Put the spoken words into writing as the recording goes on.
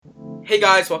Hey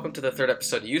guys, welcome to the third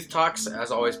episode of Youth Talks.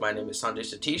 As always, my name is Sanjay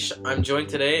Satish. I'm joined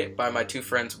today by my two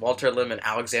friends, Walter Lim and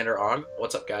Alexander Ong.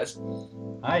 What's up, guys?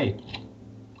 Hi.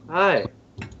 Hi.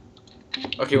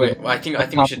 Okay, wait. Well, I think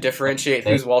we should differentiate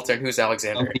who's Walter and who's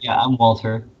Alexander. Okay, yeah, I'm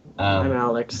Walter. I'm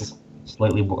Alex.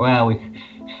 Slightly.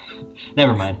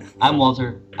 Never mind. I'm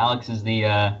Walter. Alex is the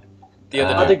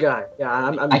Other guy. Yeah,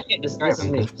 I'm I can't this describe is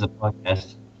him me. because it's a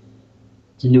podcast.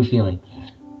 It's a new feeling.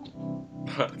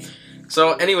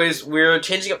 So, anyways, we're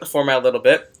changing up the format a little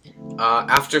bit.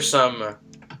 After some,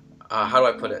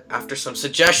 After some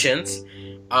suggestions,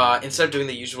 instead of doing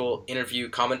the usual interview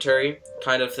commentary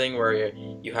kind of thing where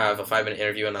you have a 5-minute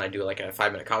interview and then I do like a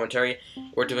 5-minute commentary,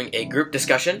 we're doing a group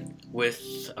discussion with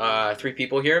 3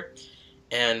 people here.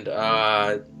 And,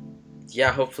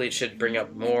 hopefully it should bring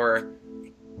up more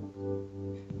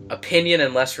opinion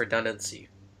and less redundancy.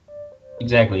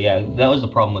 Exactly. Yeah, that was the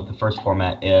problem with the first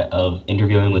format of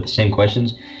interviewing with the same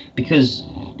questions, because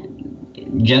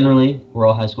generally we're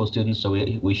all high school students, so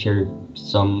we share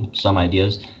some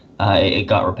ideas. It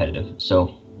got repetitive.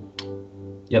 So,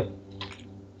 yep.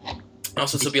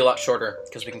 Also, this will be a lot shorter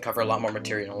because we can cover a lot more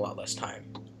material in a lot less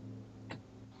time.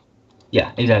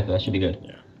 Yeah, exactly. That should be good.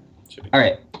 Yeah. Should be All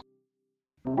right.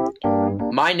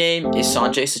 My name is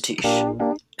Sanjay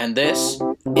Satish, and this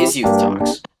is Youth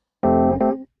Talks.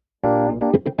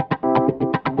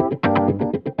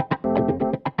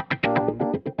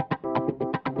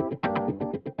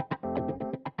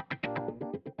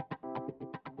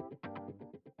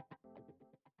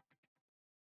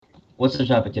 What's the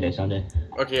topic today, Sunday?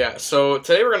 Okay, yeah. So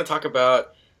today we're going to talk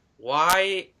about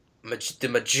why the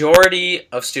majority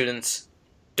of students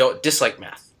don't dislike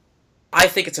math. I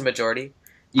think it's a majority.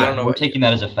 Yeah, I don't know we're what taking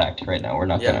that as a fact right now. We're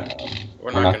not Yeah. gonna. We're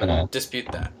We're not not going to gonna- dispute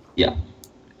that. Yeah.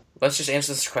 Let's just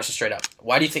answer this question straight up.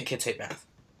 Why do you think kids hate math?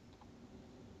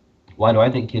 Why do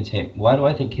I think kids hate math?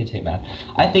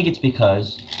 I think it's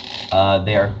because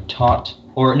they are taught,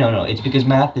 or no, it's because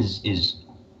math is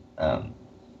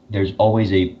there's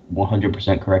always a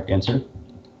 100% correct answer,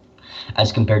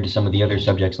 as compared to some of the other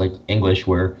subjects like English,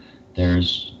 where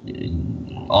there's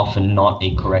often not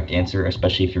a correct answer,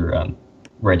 especially if you're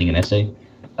writing an essay.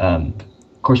 Of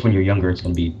course, when you're younger, it's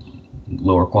going to be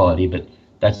lower quality, but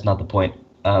that's not the point.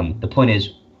 The point is,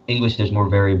 English, there's more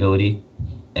variability,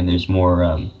 and there's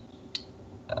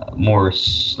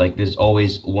there's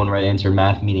always one right answer.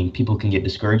 Math, meaning people can get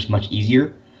discouraged much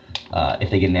easier if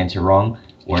they get an answer wrong.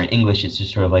 Where in English, it's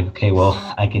just sort of like, okay, well,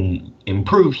 I can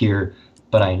improve here,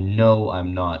 but I know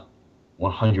I'm not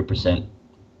 100%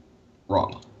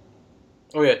 wrong.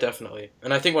 Oh, yeah, definitely.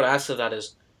 And I think what adds to that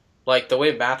is, like, the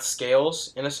way math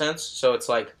scales, in a sense. So it's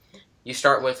like, you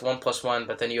start with 1 plus 1,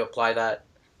 but then you apply that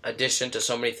addition to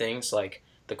so many things, like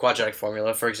the quadratic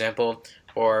formula, for example,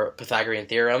 or Pythagorean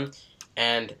theorem.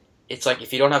 And it's like,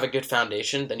 if you don't have a good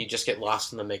foundation, then you just get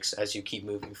lost in the mix as you keep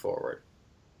moving forward.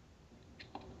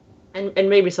 And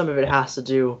maybe some of it has to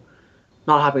do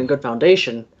not having a good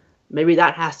foundation. Maybe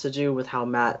that has to do with how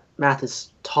math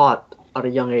is taught at a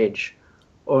young age,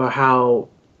 or how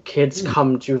kids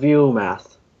come to view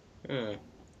math. Hmm.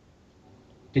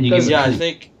 Can you give Yeah, I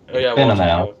think... Oh, yeah, expand on Walter, that,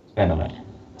 go. Alex? Expand on that.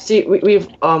 See, we've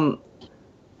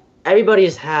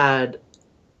everybody's had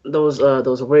those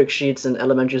worksheets in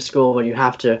elementary school where you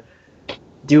have to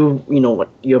do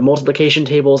your multiplication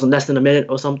tables in less than a minute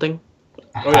or something.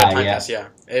 Oh, yeah, time pass, yeah.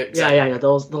 Exactly. Yeah.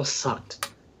 Those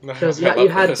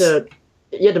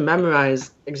you had to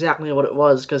memorize exactly what it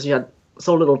was because you had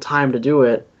so little time to do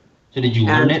it. So did you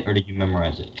learn it or did you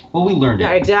memorize it? Well, we learned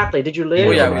Yeah, it. exactly. Did you learn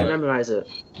Oh, it yeah, or we did you learned. memorize it?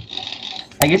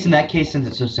 I guess in that case, since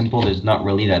it's so simple, there's not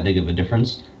really that big of a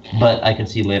difference. But I could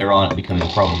see later on it becoming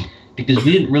a problem because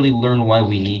we didn't really learn why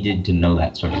we needed to know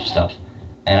that sort of stuff.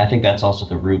 And I think that's also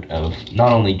the root of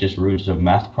not only just the root of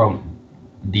math's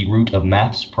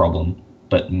problem,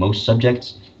 but most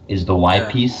subjects is the why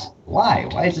Yeah. piece. Why?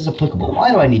 Why is this applicable?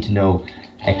 Why do I need to know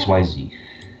X, Y, Z?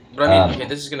 But I mean, okay,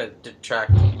 this is going to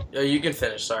detract... you can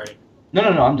finish, sorry. No,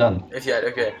 I'm done. If you had,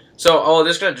 okay. So,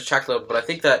 this is going to detract a little, but I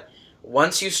think that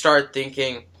once you start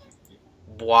thinking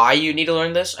why you need to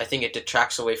learn this, I think it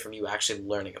detracts away from you actually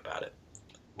learning about it.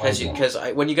 Because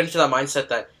when you get into that mindset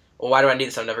that, well, why do I need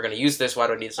this? I'm never going to use this. Why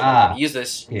do I need this? I'm never going to use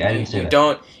this. Yeah, I didn't say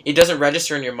that. It doesn't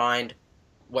register in your mind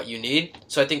what you need.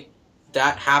 So I think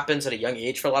that happens at a young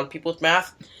age for a lot of people with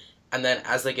math. And then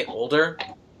as they get older,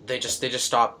 they just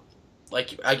stop.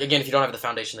 Like, again, if you don't have the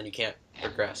foundation, then you can't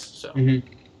progress. So. Mhm.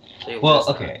 They Well, lose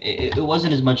that. okay, it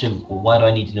wasn't as much of why do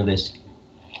I need to know this.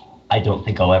 I don't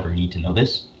think I'll ever need to know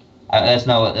this. That's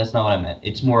not what I meant.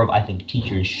 It's more of I think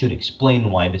teachers should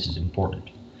explain why this is important,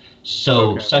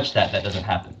 so Okay. such that doesn't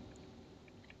happen.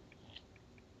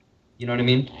 You know what I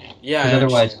mean? Yeah.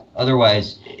 Because I understand.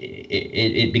 otherwise,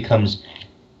 it becomes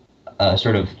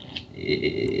sort of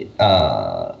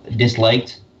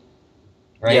disliked,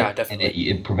 right? Yeah, And definitely.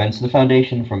 it prevents the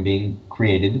foundation from being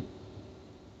created,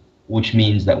 which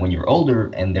means that when you're older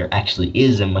and there actually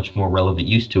is a much more relevant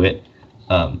use to it,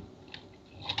 um,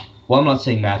 well, I'm not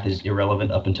saying math is irrelevant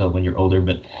up until when you're older,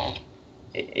 but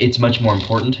it's much more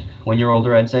important when you're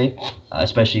older, I'd say,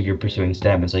 especially if you're pursuing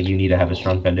STEM. It's like you need to have a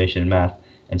strong foundation in math,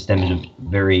 and STEM is a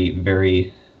very,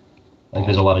 very, like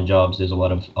there's a lot of jobs, there's a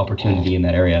lot of opportunity in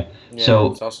that area. Yeah,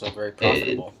 So it's also very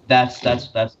profitable. that's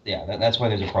why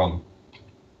there's a problem.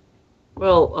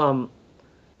 Well,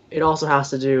 it also has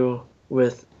to do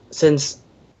with since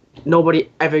nobody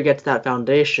ever gets that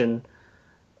foundation,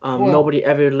 Well, nobody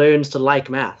ever learns to like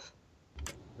math,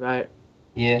 right?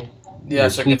 yeah. Yeah,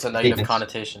 so it gets a Sweeping negative statements.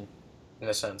 connotation, in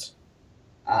a sense.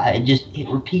 It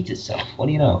repeats itself. What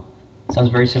do you know?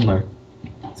 Sounds very similar.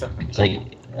 So, It's like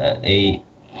a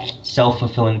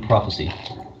self-fulfilling prophecy,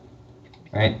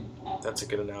 right? that's a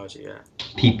good analogy. Yeah.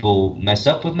 People mess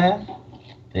up with math.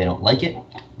 They don't like it.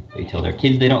 They tell their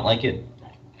kids they don't like it,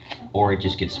 or it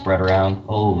just gets spread around.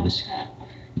 Oh, this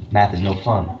math is no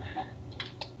fun.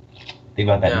 Think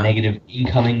about that Yeah.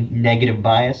 incoming negative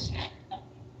bias.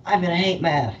 I'm gonna hate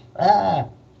math. Ah.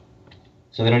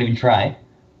 So they don't even try.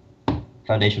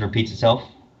 Foundation repeats itself.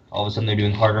 All of a sudden, they're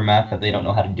doing harder math that they don't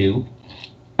know how to do,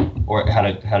 or how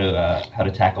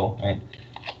to tackle, right?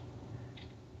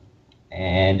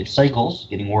 And it cycles,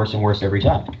 getting worse and worse every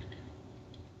time.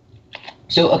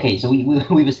 So okay, so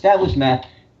we've established math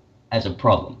as a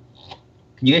problem.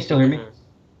 Can you guys still hear me? Mhm.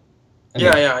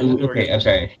 Okay. Yeah. We're Okay, good. I'm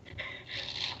sorry.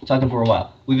 Talking for a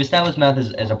while. We've established math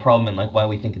as a problem and like why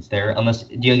we think it's there. Unless,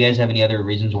 do you guys have any other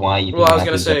reasons why you Well, think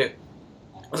math is there?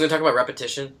 I was gonna talk about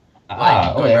repetition, like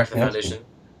Oh going yeah, back to the that's good. foundation.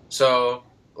 So,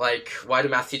 like, why do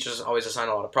math teachers always assign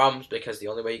a lot of problems? Because the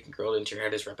only way you can grill it into your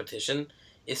head is repetition.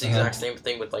 It's the exact Uh-huh. same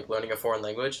thing with like learning a foreign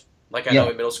language. Like I know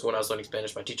Yeah. in middle school when I was learning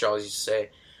Spanish, my teacher always used to say,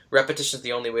 repetition is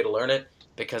the only way to learn it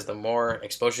because the more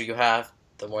exposure you have,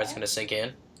 the more it's gonna sink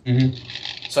in. Mhm.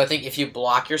 So I think if you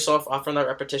block yourself off from that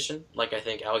repetition, like I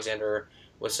think Alexander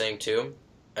was saying too,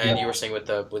 and Yeah. you were saying with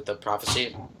the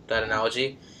prophecy, that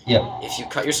analogy, Yeah. if you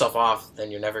cut yourself off, then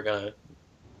you're never gonna.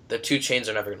 The two chains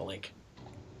are never gonna link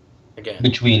again.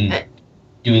 Between Eh,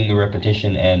 doing the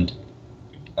repetition and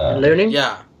And learning,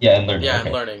 Yeah, and learning. yeah, and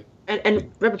Okay. learning.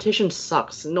 and repetition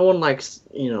sucks. No one likes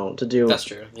to do That's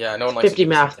true. Yeah, no one likes to 50 do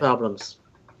the same math thing. problems.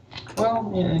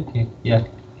 Well, yeah. Okay. Yeah.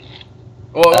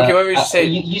 Well, okay, what we just say?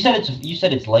 You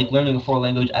said it's like learning a foreign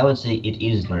language. I would say it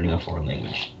is learning a foreign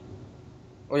language.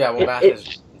 Oh yeah, well, It, math it,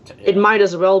 is. it Yeah, might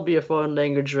as well be a foreign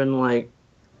language when like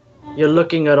you're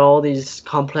looking at all these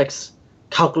complex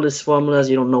calculus formulas.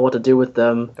 You don't know what to do with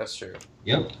them. that's true.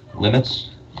 Yep.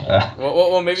 Limits.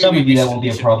 Well, maybe Some of you that won't we be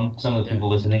a should. problem. Some of the Yeah. people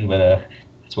listening, but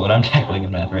that's what I'm tackling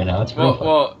in math right now. It's real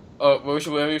fun.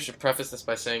 Maybe we should preface this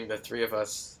by saying the three of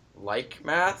us like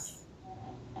math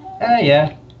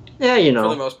Yeah. Yeah, for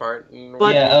the most part.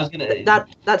 But- Yeah, I was gonna.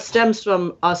 that stems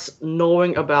from us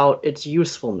knowing about its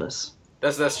usefulness.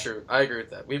 That's true. I agree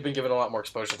with that. We've been given a lot more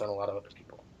exposure than a lot of other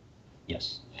people.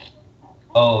 Yes.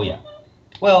 Oh yeah.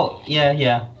 Well,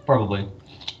 yeah, probably.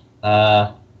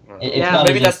 It's Yeah, not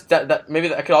Maybe as maybe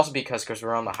that could also be because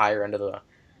we're on the higher end of the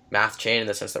math chain in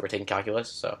the sense that we're taking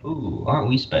calculus. So ooh, aren't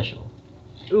we special?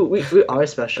 Ooh, we are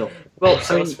special. Well, I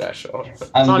so mean, special.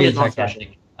 I'm Sonya's being not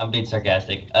sarcastic. I'm being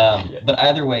sarcastic. Yeah. But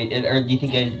either way, or do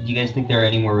you guys think there are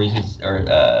any more reasons or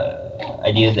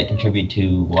ideas that contribute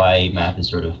to why math is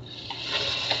sort of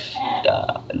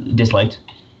disliked?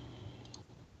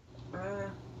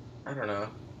 I don't know.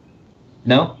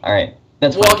 No. All right.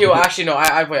 That's Well, fine. okay. Well, actually, no.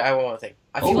 Wait. I want to think.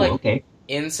 I feel like okay.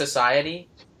 in society,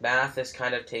 math is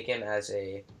kind of taken as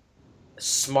a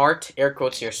smart, air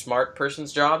quotes here, smart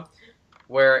person's job.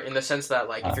 Where in the sense that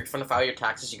like if you're trying to file your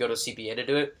taxes, you go to a CPA to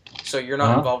do it. So you're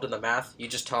not involved in the math. You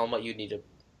just tell them what you need to.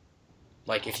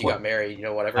 Like if you got married,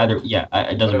 whatever. Either it doesn't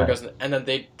whatever matter. goes and then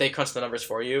they crunch the numbers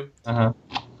for you.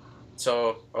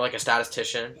 So or like a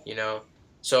statistician,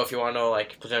 So if you want to know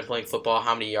like pretend playing football,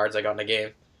 how many yards I got in a game,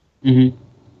 Mm-hmm.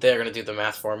 they're gonna do the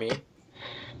math for me.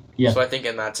 Yeah. So I think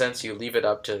in that sense, you leave it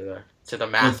up to the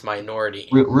math minority.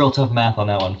 Real tough math on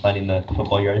that one, finding the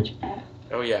football yardage.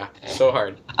 Oh yeah, so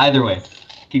hard. Either way,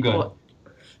 keep going. Well,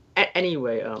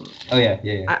 anyway, Oh yeah.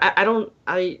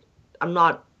 I'm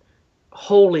not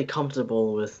wholly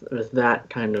comfortable with that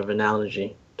kind of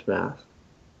analogy to math.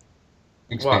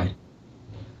 Expand.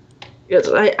 Yes,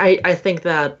 I think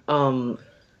that you're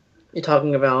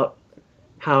talking about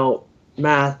how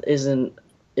math isn't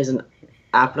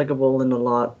applicable in a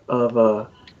lot of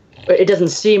it doesn't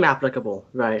seem applicable,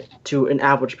 right, to an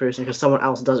average person because someone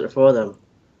else does it for them.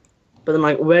 But then,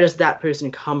 like, where does that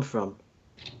person come from?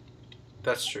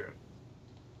 That's true.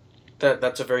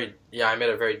 That's a very I made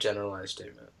a very generalized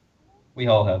statement. We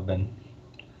all have been,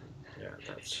 Yeah,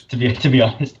 that's to be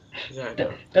honest. yeah. I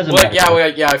know. Doesn't Well, matter.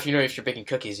 yeah. If you're baking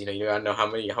cookies, you gotta know how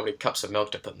many cups of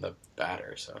milk to put in the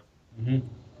batter. So Hmm.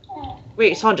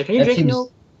 Wait, Sandra, can you That drink seems-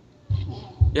 milk?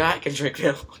 yeah, I can drink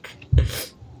milk.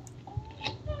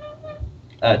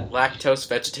 Uh, Lactose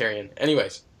vegetarian.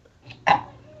 Anyways,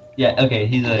 Yeah, okay.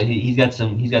 He's got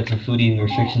some food eating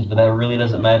restrictions, but that really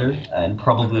doesn't matter, and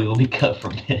probably will be cut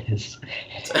from this.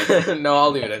 no,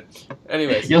 I'll leave it in.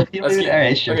 Anyways, You'll let's leave it? keep- All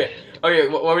right, sure. Okay.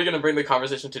 What are we gonna bring the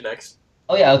conversation to next?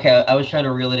 Oh yeah, okay. I was trying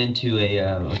to reel it into a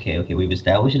okay. We've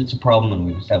established it's a problem, and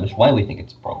we've established why we think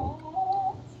it's a problem.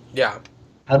 Yeah.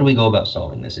 How do we go about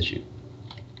solving this issue?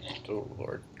 Oh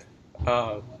Lord.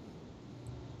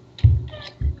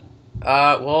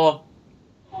 Well.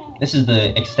 This is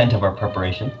the extent of our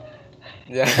preparation.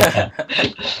 Yeah.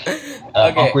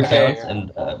 Awkward silence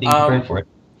and being prepared for it.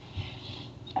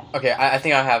 Okay, I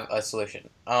think I have a solution.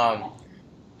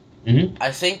 Mhm.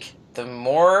 I think the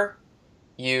more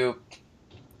you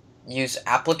use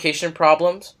application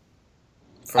problems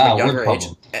from a word younger age,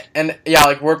 problems. and yeah,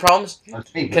 like word problems, Our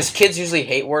favorite. because kids usually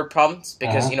hate word problems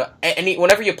because Uh-huh.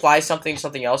 whenever you apply something to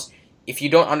something else, if you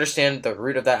don't understand the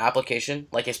root of that application,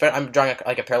 like I'm drawing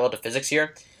a parallel to physics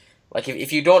here, like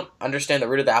if you don't understand the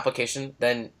root of the application,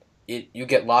 then you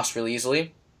get lost really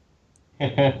easily.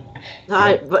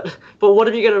 Right, but what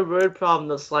if you get a word problem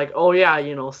that's like, oh yeah,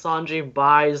 Sanjay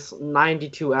buys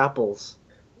 92 apples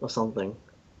or something.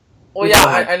 Well,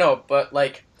 yeah, I know, but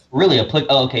like. Really,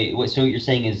 okay. So what you're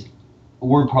saying is,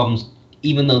 word problems,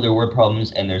 even though they're word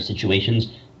problems and they're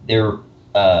situations, they're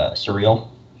surreal.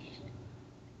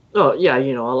 Oh yeah,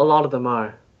 a lot of them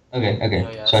are. Okay. Oh,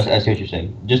 yeah, So I see what you're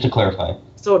saying. Just to clarify.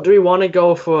 So do we want to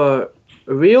go for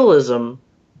realism,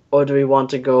 or do we want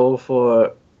to go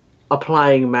for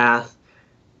applying math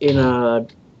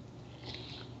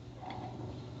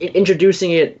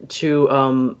introducing it to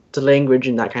language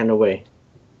in that kind of way?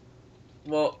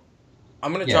 Well,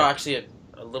 I'm gonna Yeah. draw actually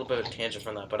a little bit of a tangent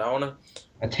from that, but I wanna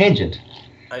A tangent,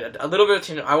 a little bit of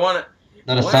tangent. I wanna.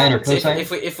 not a What sine or happens cosine.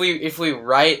 if we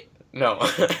write no?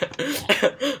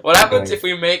 What happens if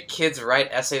we make kids write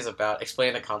essays about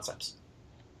explaining the concepts?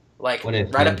 Like What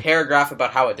if, write a man? paragraph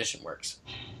about how addition works.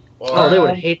 Or, Oh, they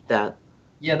would hate that.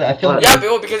 Yeah, I feel like yeah,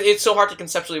 because it's so hard to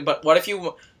conceptually. But what if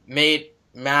you made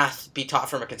math be taught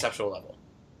from a conceptual level?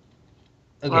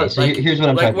 Okay, so like- here's what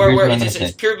I'm Like trying. Here's where what I'm it's, gonna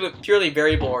it's say. purely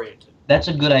variable oriented. That's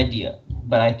a good idea,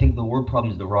 but I think the word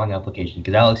problem is the wrong application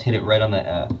because Alex hit it right on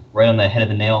the head of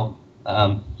the nail.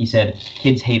 He said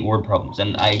kids hate word problems,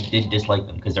 and I did dislike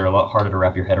them because they're a lot harder to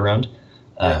wrap your head around.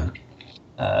 But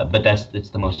it's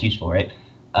the most useful, right?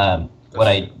 What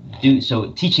I do,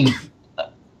 so teaching,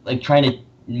 like trying to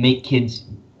make kids,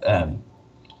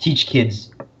 teach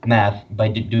kids math by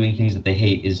doing things that they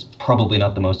hate is probably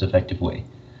not the most effective way,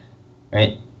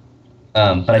 right? But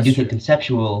I That's do true. think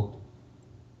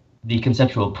the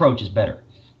conceptual approach is better.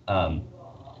 And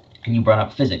you brought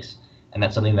up physics, and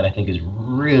that's something that I think is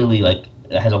really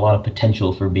has a lot of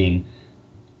potential for being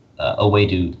a way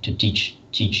to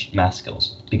teach math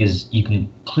skills, because you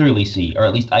can clearly see, or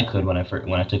at least I could when I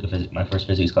took my first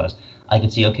physics class, I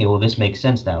could see, okay, well this makes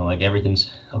sense now, like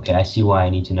everything's okay, I see why I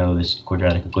need to know this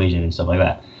quadratic equation and stuff like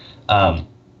that.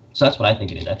 So that's what I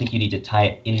think it is. I think you need to tie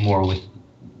it in more with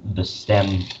the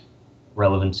STEM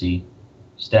relevancy,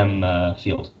 STEM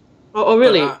field. Or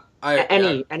really, I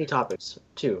any topics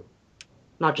too,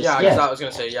 not just. Yeah, Yeah. because I was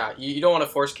gonna say you don't want to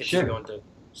force kids Sure. to go into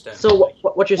STEM. So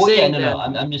what you're Well, yeah, saying? no.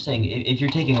 then, I'm just saying, if you're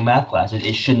taking a math class,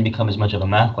 it shouldn't become as much of a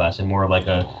math class and more like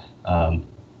a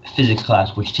physics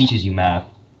class, which teaches you math,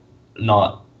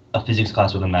 not a physics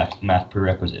class with a math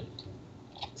prerequisite.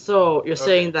 So you're Okay.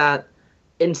 saying that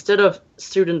instead of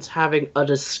students having a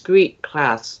discrete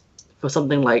class for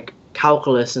something like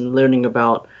calculus and learning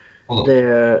about Hold on.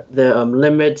 their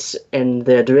limits and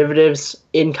their derivatives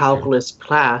in calculus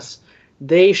class,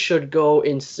 they should go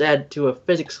instead to a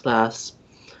physics class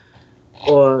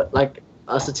or like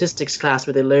a statistics class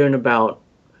where they learn about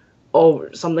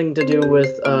something to do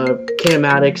with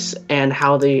kinematics and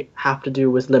how they have to do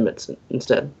with limits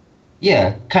instead.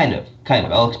 Yeah, kind of.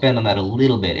 I'll expand on that a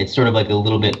little bit. It's sort of like a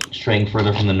little bit straying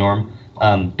further from the norm,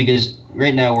 because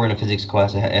right now we're in a physics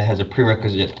class. It has a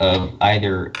prerequisite of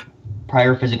either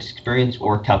prior physics experience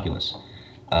or calculus,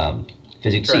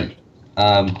 physics C.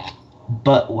 Correct.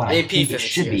 But what I AP think it physics,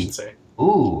 should I be, should say.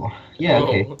 ooh, yeah,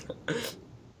 okay. Oh.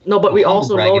 No, but we Humble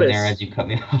also brag in noticed. there as you cut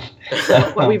me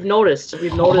off. What we've noticed.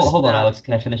 Hold on, that- Alex.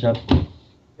 Can I finish up?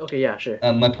 Okay, yeah, sure.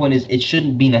 My point is, it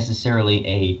shouldn't be necessarily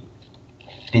a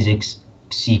physics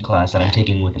C class that I'm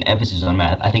taking with an emphasis on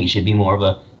math. I think it should be more of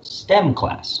a STEM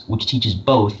class, which teaches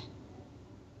both,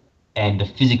 and the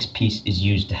physics piece is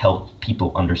used to help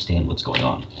people understand what's going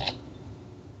on.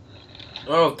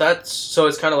 Oh, so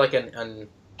it's kind of like an.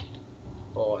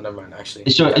 Oh, never mind.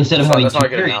 Actually, So instead of having that's two not a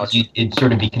good periods, analogy. it'd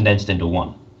sort of be condensed into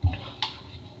one.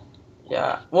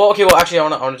 Yeah. Well, okay. Well, actually, I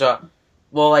want to.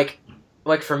 Well, like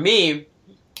for me,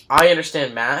 I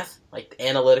understand math, like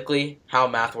analytically how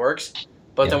math works,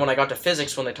 but then when I got to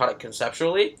physics, when they taught it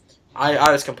conceptually,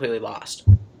 I was completely lost.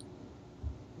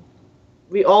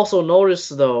 We also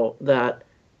noticed, though, that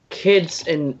kids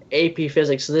in AP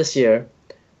Physics this year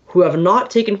who have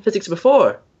not taken physics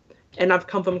before and have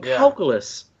come from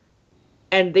calculus,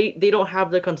 and they don't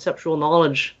have the conceptual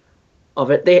knowledge of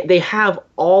it. They have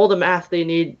all the math they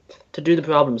need to do the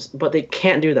problems, but they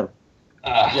can't do them.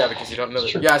 Yeah, because you don't know.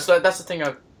 Yeah, so that's the thing.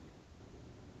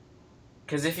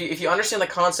 Because if you understand the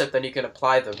concept, then you can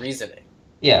apply the reasoning.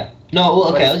 Yeah. No.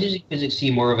 Well, okay. I was using physics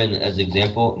C more of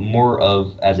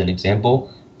as an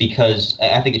example, because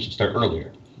I think it should start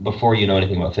earlier, before you know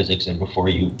anything about physics and before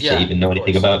you even know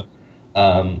anything about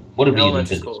what did we use in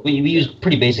physics. We use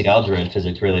pretty basic algebra in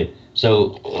physics, really.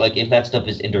 So, like, if that stuff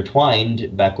is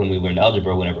intertwined back when we learned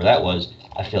algebra, whenever that was,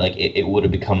 I feel like it would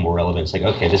have become more relevant. It's like,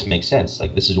 okay, this makes sense.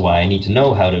 Like, this is why I need to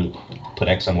know how to put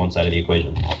x on one side of the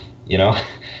equation. You know,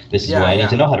 this is why I need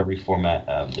to know how to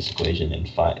reformat this equation and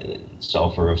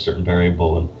solve for a certain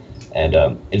variable and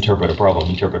interpret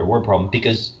a word problem,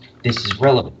 because this is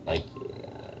relevant. Like,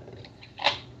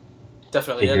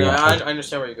 definitely, I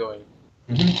understand where you're going.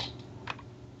 Mm-hmm.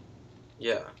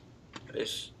 Yeah,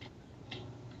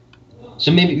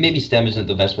 So maybe STEM isn't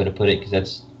the best way to put it, because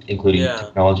that's including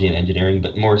technology and engineering,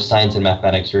 but more science and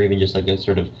mathematics, or even just like a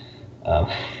sort of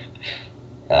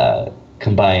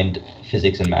combined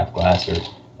physics and math class.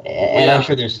 I'm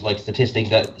sure there's like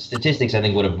statistics. I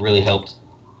think would have really helped.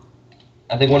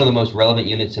 I think one of the most relevant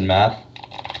units in math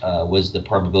was the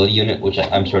probability unit, which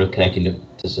I'm sort of connecting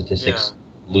to statistics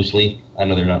loosely. I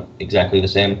know they're not exactly the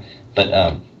same,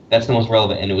 but that's the most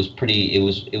relevant, and it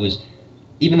was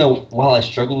even though while I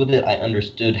struggled with it, I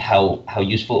understood how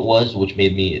useful it was, which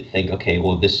made me think, okay,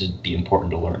 well, this would be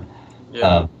important to learn.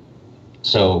 Yeah.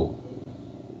 So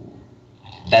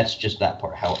that's just that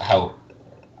part. How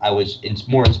I was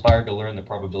more inspired to learn the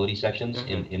probability sections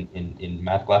in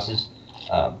math classes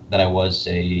than I was,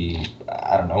 say,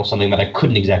 I don't know, something that I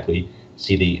couldn't exactly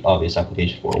see the obvious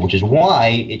application for, which is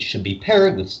why it should be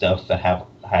paired with stuff that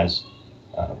has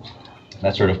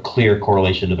that sort of clear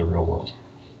correlation to the real world.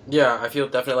 Yeah, I feel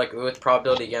definitely like with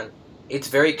probability, again, it's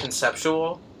very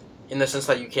conceptual in the sense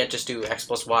that you can't just do x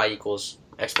plus y equals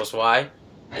x plus y.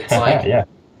 It's like,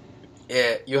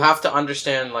 you have to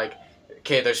understand, like,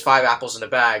 okay, there's 5 apples in a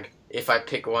bag. If I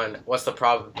pick one, what's the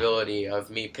probability of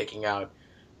me picking out,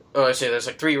 let's say there's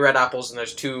like 3 red apples and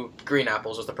there's 2 green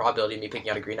apples. What's the probability of me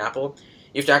picking out a green apple?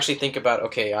 You have to actually think about,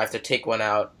 okay, I have to take one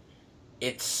out.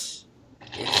 It's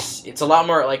a lot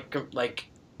more, like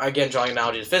again, drawing an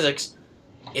analogy to physics,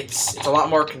 it's a lot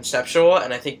more conceptual,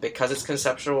 and I think because it's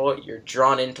conceptual, you're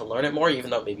drawn in to learn it more, even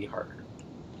though it may be harder.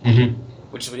 Mm-hmm.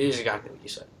 Which is exactly what you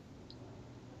said.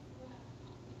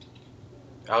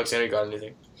 Alexander, you got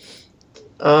anything?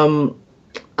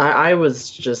 I was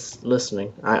just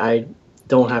listening. I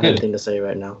don't have anything to say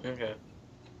right now. Okay.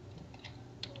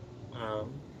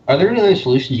 Are there any other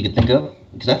solutions you could think of?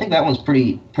 Because I think that one's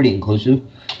pretty inclusive.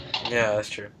 Yeah, that's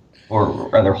true. Or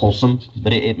rather wholesome,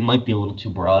 but it might be a little too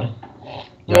broad.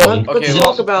 Well, let's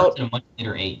talk about at a much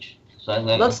later age. So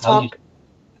let's talk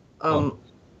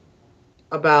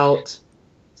about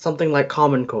something like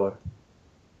Common Core.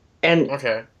 And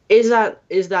is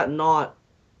that not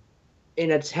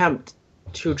an attempt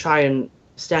to try and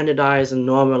standardize and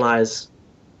normalize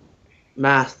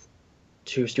math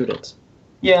to students?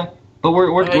 Yeah, but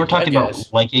we're talking about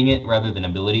liking it rather than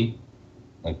ability,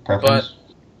 like preference.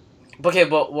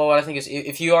 But what I think is,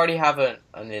 if you already have an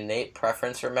innate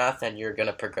preference for math, then you're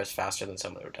gonna progress faster than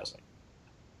someone who doesn't.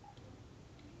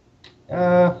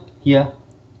 Yeah.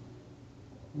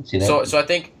 Let's see that. So I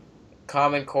think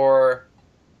Common Core,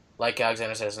 like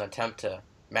Alexander said, is an attempt to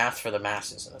math for the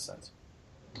masses in a sense.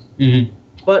 Mm-hmm.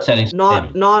 But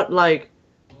not like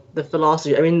the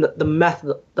philosophy. I mean the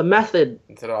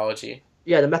methodology.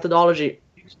 Yeah, the methodology.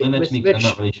 Explain that to me, 'cause I'm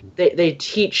not really sure. They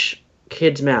teach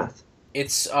kids math.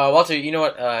 It's Walter. You know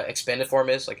what expanded form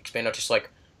is? Like expanded, just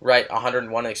like write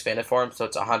 101 in expanded form, so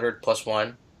it's 100 plus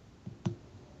 1.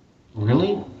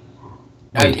 Really?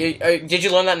 Did you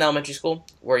learn that in elementary school,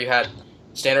 where you had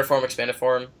standard form, expanded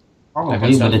form?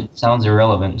 Probably, but it sounds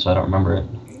irrelevant, so I don't remember it.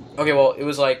 Okay, well, it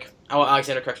was like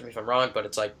Alexander, correct me if I'm wrong, but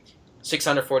it's like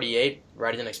 648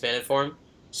 write it in expanded form.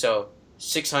 So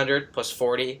 600 plus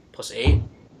 40 plus 8.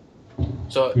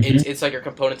 So it's like you're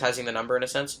componentizing the number in a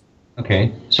sense.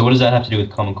 Okay. So what does that have to do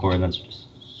with Common Core?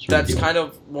 That's kind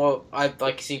of, well, I've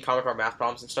like seen Common Core math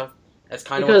problems and stuff. That's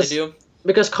kind of what they do.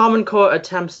 Because Common Core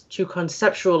attempts to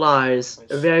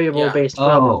conceptualize variable-based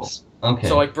problems. Okay.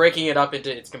 So like breaking it up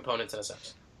into its components in a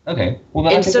sense. Okay. Well,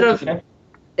 then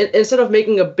instead of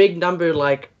making a big number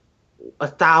like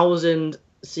 1,000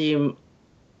 seem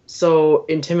so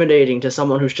intimidating to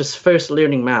someone who's just first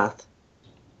learning math,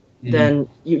 then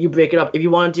you break it up. If you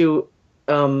want to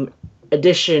do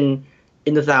addition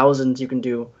in the thousands, you can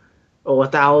do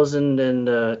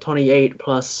 1,028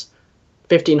 plus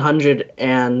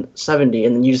 1,570,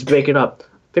 and then you just break it up.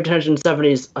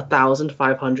 1,570 is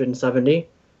 1,570.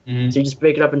 So you just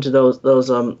break it up into those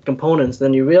components.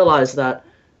 Then you realize that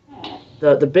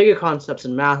the bigger concepts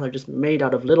in math are just made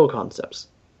out of little concepts.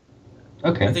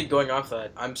 Okay. I think going off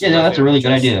that, that's a really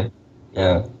good idea.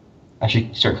 Yeah, I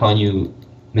should start calling you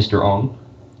Mr. Ong,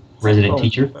 resident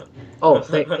teacher. Oh,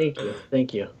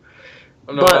 thank you.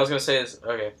 Oh, no, what I was gonna say is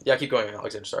okay. Yeah, keep going,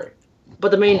 Alexander. Sorry.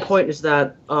 But the main point is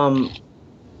that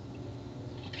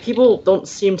people don't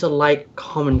seem to like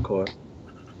Common Core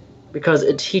because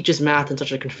it teaches math in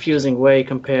such a confusing way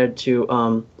compared to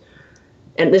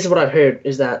and this is what I've heard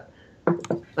is that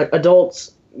like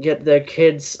adults get their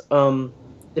kids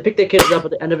they pick their kids up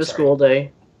at the end of a school day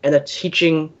and that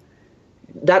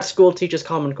school teaches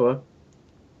Common Core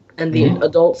and the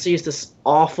adult sees this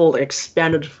awful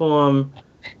expanded form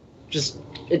just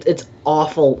it's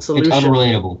awful solution. It's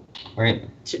unrelatable, right?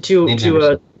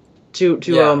 To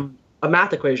a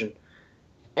math equation.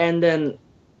 And then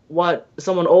what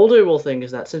someone older will think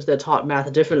is that since they're taught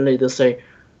math differently, they'll say,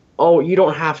 oh, you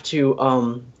don't have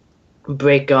to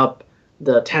break up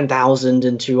the 10,000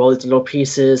 into all these little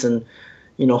pieces and,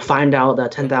 find out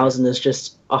that 10,000 is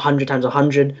just 100 times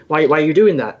 100. Why are you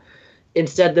doing that?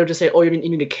 Instead, they'll just say, oh, you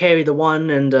need to carry the 1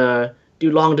 and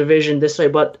do long division this way.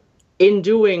 But in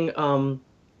doing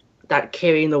that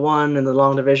carrying the 1 and the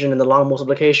long division and the long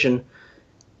multiplication,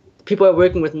 people are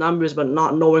working with numbers but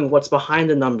not knowing what's behind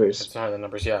the numbers. What's behind the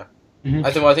numbers, yeah.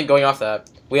 I think going off that,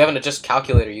 we haven't just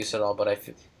calculator use at all, but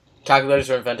calculators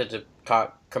were invented to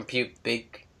compute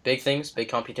big things, big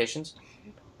computations.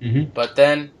 But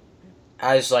then,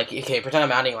 as like, okay, pretend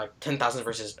I'm adding like 10,000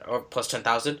 or plus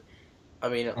 10,000. I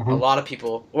mean, a lot of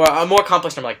people, or a more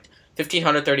complex number, like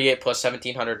 1,538 plus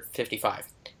 1,755.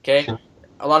 Okay? Sure.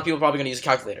 A lot of people are probably going to use a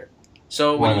calculator.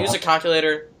 So when you use a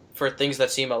calculator for things that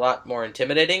seem a lot more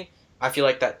intimidating, I feel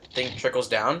like that thing trickles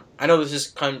down. I know this is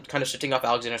kind of shifting off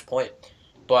Alexander's point,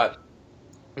 but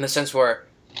in the sense where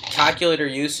calculator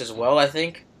use as well, I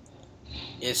think,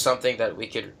 is something that we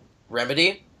could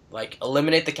remedy. Like,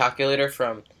 eliminate the calculator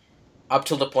from up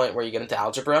till the point where you get into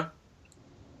algebra.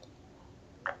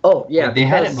 Oh, yeah. They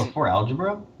had it before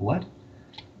algebra? What?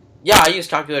 Yeah, I use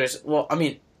calculators. Well,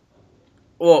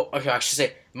 okay, I should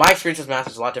say, my experience with math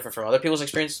is a lot different from other people's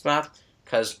experience with math,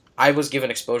 because I was given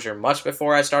exposure much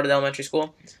before I started elementary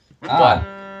school. But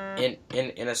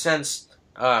in a sense,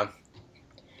 I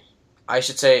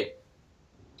should say,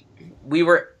 we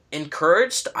were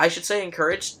encouraged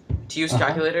to use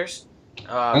calculators.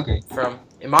 From,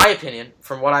 in my opinion,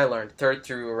 from what I learned, 3rd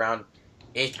through around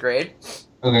 8th grade.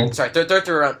 Okay. Sorry, 3rd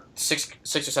through around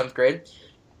 6th or 7th grade.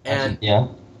 And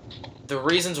the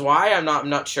reasons why, I'm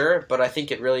not sure, but I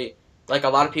think it really, like, a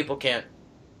lot of people can't.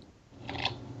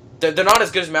 They're not as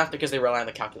good as math because they rely on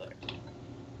the calculator.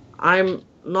 I'm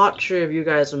not sure if you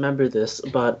guys remember this,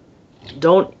 but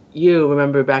don't you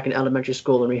remember back in elementary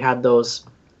school when we had those,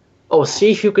 see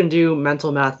if you can do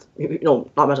mental math, no,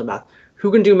 not mental math,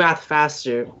 who can do math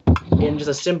faster in just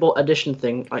a simple addition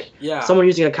thing, like someone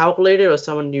using a calculator or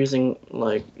someone using,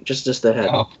 like, just their head.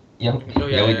 We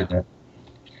did that.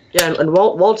 Yeah, and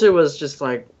Walter was just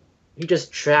like, he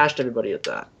just trashed everybody at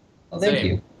that. Oh, thank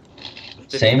you.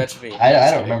 Same.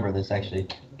 I don't remember this actually,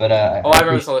 but I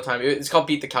remember this all the time. It's called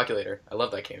Beat the Calculator. I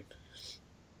love that game.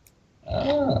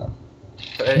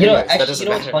 Anyways,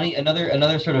 what's funny?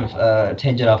 Another sort of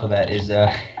tangent off of that is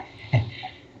I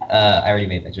already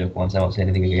made that joke once. I won't say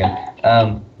anything again.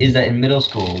 Is that in middle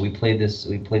school we played this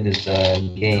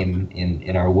game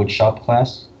in our woodshop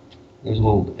class. There's a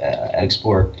little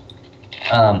Explorer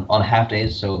on half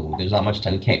days, so there's not much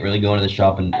time. We can't really go into the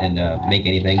shop and make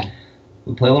anything.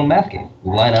 We play a little math game.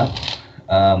 We line up,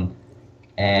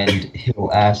 and he'll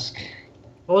ask.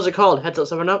 What was it called? Heads Up,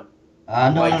 7 Up?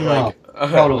 No. What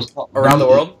it was called? Around the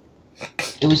World?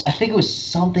 I think it was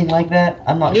something like that.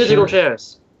 I'm not Musical sure.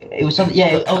 chairs. It was something. Yeah.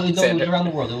 It was Around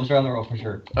the World. It was Around the World for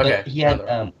sure. Okay. But he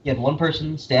had one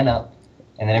person stand up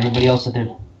and then everybody else at their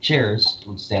chairs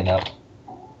would stand up.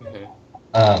 Mhm.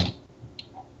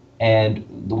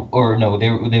 Or no, they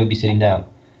would be sitting down,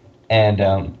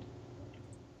 and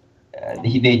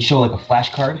they'd show like a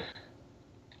flashcard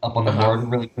up on the Uh-huh. board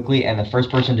really quickly, and the first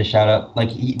person to shout out, like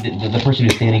the person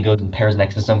who's standing goes and pairs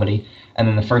next to somebody, and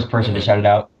then the first person to Mhm. shout it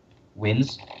out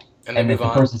wins. And then And if move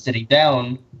the on. person sitting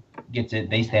down gets it,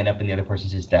 they stand up and the other person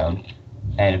sits down.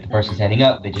 And if the person standing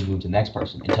up, they just move to the next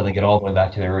person until they get all the way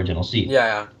back to their original seat.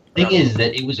 Yeah. Thing is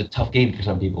that it was a tough game for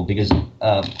some people because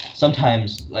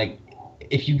sometimes, like,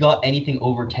 if you got anything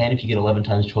over 10, if you get 11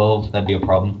 times 12, that'd be a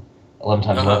problem. 11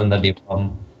 times Uh-huh. 11, that'd be a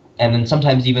problem. And then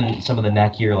sometimes even some of the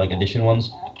knackier, like, addition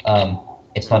ones,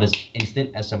 it's not as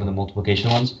instant as some of the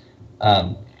multiplication ones.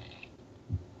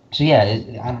 So yeah,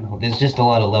 I don't know. There's just a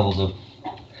lot of levels of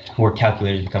where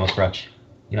calculators become a crutch,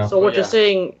 you know? So what Oh, you're yeah.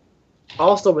 saying,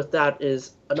 also with that,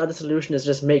 is another solution is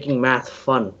just making math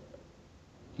fun.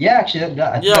 Yeah, actually, I think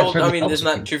Yeah, that well, I certainly mean, helps isn't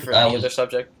that me. true for I any was other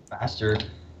subject? faster.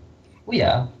 Well,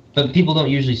 yeah, but people don't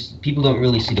really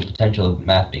see the potential of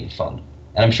math being fun.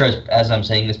 And I'm sure as I'm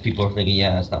saying this, people are thinking,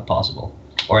 yeah, it's not possible.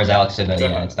 Or as Alex said,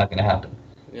 yeah, it's not going to happen.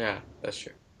 Yeah, that's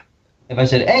true. If I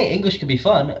said, hey, English could be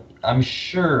fun, I'm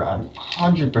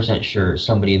 100% sure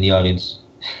somebody in the audience,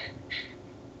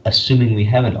 assuming we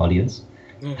have an audience,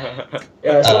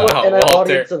 Yeah, so Wow, and an Walter.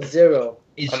 audience of 0.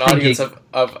 is An thinking, audience of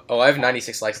I have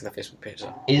 96 likes on the Facebook page.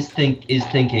 So. is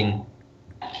thinking,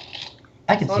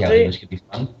 I can see how Sanjay? English could be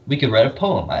fun. We could write a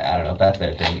poem. I don't know if that's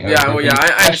their thing. Yeah, well, yeah,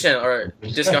 I understand. Or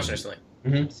discussion or something.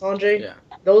 Sanjay, Yeah.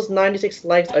 those 96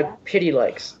 likes are pity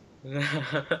likes. Do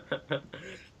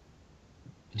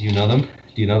you know them?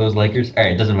 Do you know those Lakers? All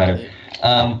right, it doesn't matter.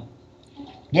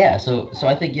 Yeah, so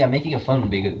I think making it fun would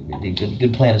be a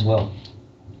good plan as well.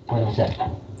 What was that?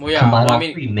 Well, yeah, Combine well, I all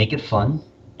mean, three, make it fun,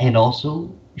 and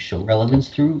also show relevance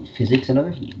through physics and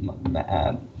other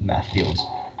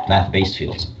math-based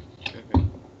fields.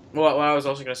 well, what I was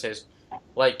also gonna say is,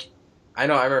 like, I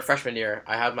remember freshman year,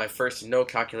 I had my first no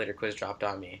calculator quiz dropped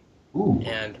on me, Ooh.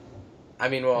 and I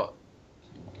mean, well,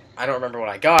 I don't remember what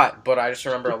I got, but I just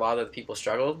remember a lot of the people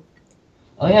struggled.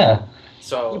 Oh yeah. You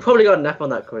So probably got an F on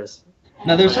that quiz.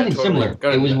 No, there was Yeah, something totally. similar.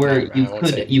 Go It was to- where I won't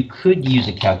say it. you could use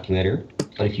a calculator,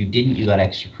 but if you didn't, you got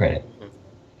extra credit.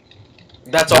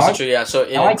 that's Now also I- true. Yeah. So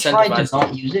it Now I tried to incentivized.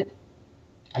 not use it.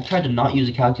 I tried to not use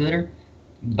a calculator,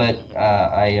 but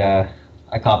I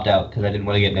copped out because I didn't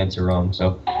want to get an answer wrong.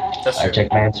 So That's I true.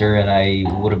 checked my answer and I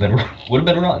would have been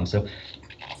wrong. So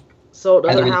So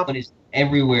does either it way, the have point is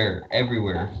everywhere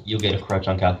you'll get a crutch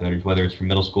on calculators, whether it's from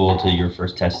middle school to your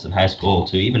first tests in high school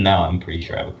to even now. I'm pretty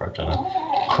sure I have a crutch on a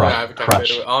Yeah, crutch. I have a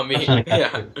calculator on me. Crutch on a Yeah.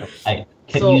 calculator. I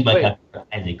can So, use my wait. calculator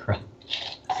as a crutch.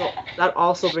 So that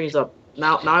also brings up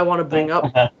now I want to bring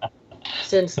up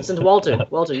since Walter,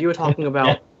 you were talking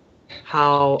about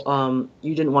how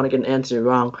you didn't want to get an answer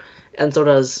wrong, and so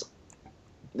does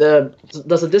the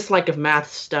dislike of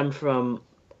math stem from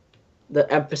the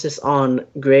emphasis on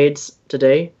grades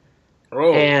today,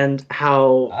 Oh. and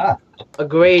how Ah. a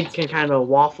grade can kind of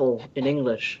waffle in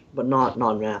English but not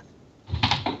in math.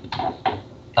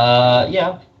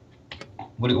 Yeah.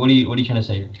 What are you trying to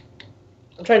say here?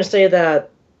 I'm trying to say that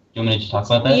You want me to just talk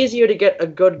about it's that? easier to get a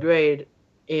good grade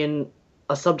in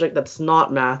a subject that's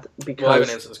not math Well, I because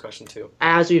can answer this question too.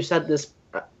 as you said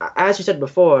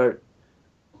before,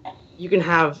 you can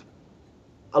have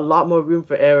a lot more room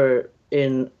for error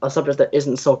in a subject that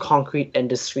isn't so concrete and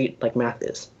discrete like math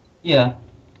is. Yeah.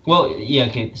 Well, yeah,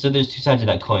 okay. So there's two sides of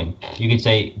that coin. You could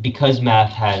say because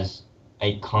math has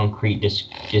a concrete,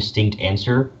 distinct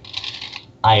answer,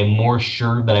 I am more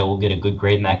sure that I will get a good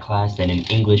grade in that class than in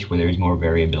English where there's more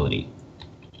variability.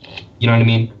 You know what I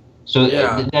mean? So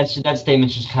Yeah. that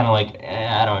statement's just kind of like,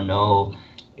 I don't know,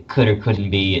 it could or couldn't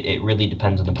be. It really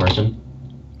depends on the person.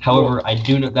 However, I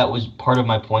do know that was part of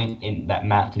my point in that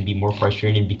math can be more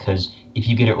frustrating because if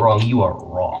you get it wrong, you are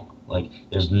wrong. Like,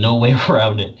 there's no way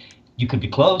around it. You could be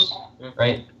close,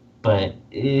 right? But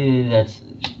it's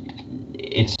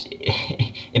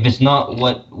if it's not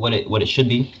what it should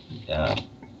be, that's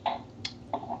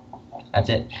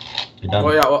it. You're done.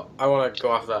 Well, yeah. Well, I want to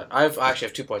go off of that. I actually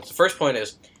have 2 points. The first point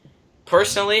is,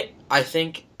 personally, I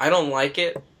think I don't like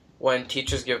it when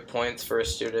teachers give points for a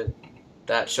student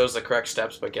that shows the correct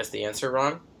steps but gets the answer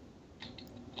wrong.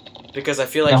 Because I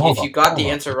feel like Now, hold if on, you got hold the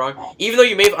on. answer wrong, even though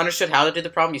you may have understood how to do the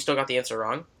problem, you still got the answer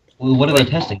wrong. Well, what are they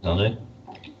testing, Sanjay?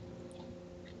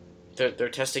 They're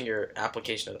testing your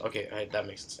application. Okay, that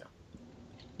makes sense now.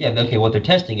 Yeah, okay, what they're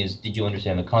testing is, did you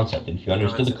understand the concept? And if you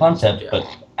understood the Concept, concept, but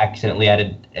accidentally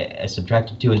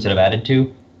subtracted to instead of added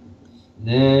to,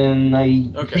 then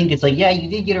I Okay. think it's like, yeah, you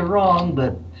did get it wrong,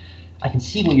 but I can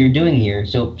see what you're doing here.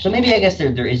 So maybe I guess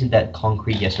there isn't that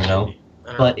concrete yes or no,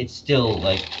 but it's still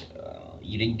like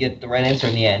you didn't get the right answer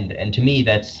in the end, and to me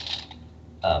that's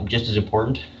just as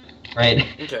important, right?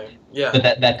 Okay. Yeah.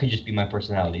 But that could just be my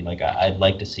personality. Like I'd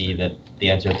like to see that the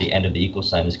answer at the end of the equal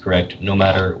sign is correct, no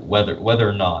matter whether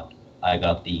or not I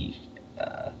got the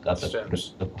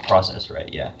process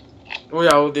right. Yeah. Well,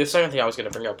 yeah. Well, the second thing I was gonna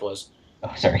bring up was,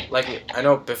 Oh, sorry. like, I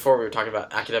know before we were talking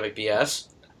about academic BS,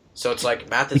 so it's like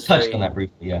math We is touched very on that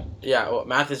briefly. Yeah. yeah. Well,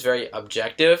 math is very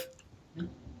objective.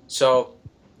 So,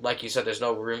 like you said, there's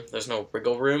no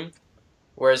wiggle room.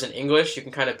 Whereas in English, you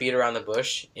can kind of beat around the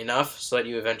bush enough so that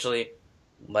you eventually,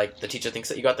 like, the teacher thinks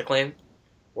that you got the claim.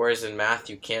 Whereas in math,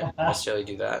 you can't necessarily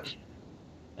do that.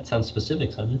 That sounds specific,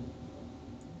 doesn't it?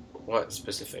 What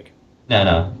specific?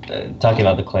 No. Talking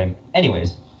about the claim.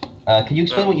 Anyways, can you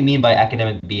explain what you mean by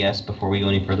academic BS before we go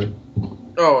any further?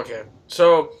 Oh, okay.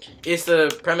 So, it's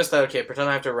the premise that, okay, pretend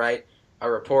I have to write a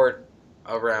report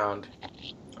around,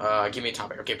 give me a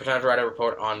topic. Okay, pretend I have to write a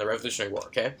report on the Revolutionary War,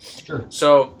 okay? Sure.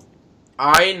 So,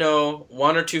 I know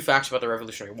 1 or 2 facts about the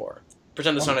Revolutionary War.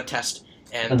 Pretend this on a test,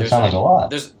 and Doesn't sound like a lot.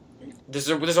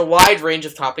 there's a wide range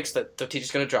of topics that the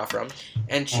teacher's going to draw from,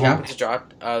 and she happens to draw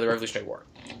the Revolutionary War.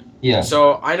 Yeah.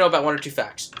 So I know about 1 or 2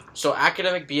 facts. So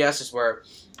academic BS is where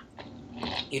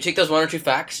you take those 1 or 2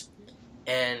 facts,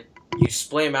 and you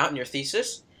splay them out in your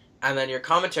thesis, and then your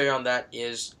commentary on that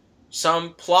is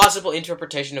some plausible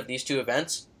interpretation of these 2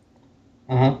 events,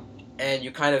 and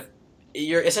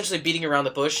you're essentially beating around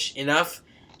the bush enough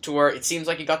to where it seems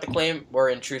like you got the claim, where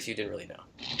in truth you didn't really know.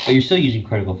 But you're still using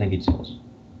critical thinking skills.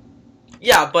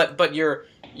 Yeah, but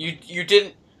you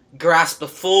didn't grasp the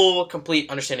full, complete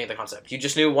understanding of the concept. You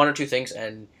just knew 1 or 2 things,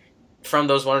 and from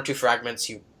those 1 or 2 fragments,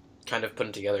 you kind of put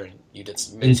them together, and you did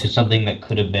into something that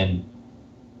could have been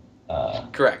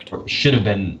correct, or should have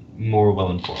been more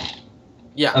well informed.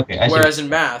 Yeah. Okay. I whereas see. in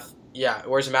math,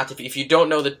 if you don't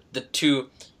know the two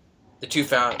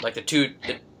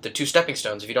stepping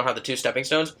stones, if you don't have the 2 stepping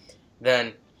stones,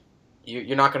 then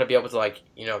you're not going to be able to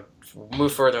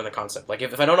move further in the concept. Like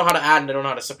if I don't know how to add and I don't know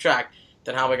how to subtract,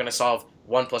 then how am I going to solve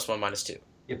 1 + 1 - 2?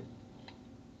 Yep.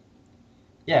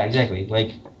 Yeah, exactly.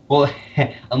 Like, well,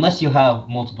 unless you have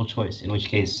multiple choice, in which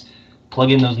case,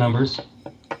 plug in those numbers.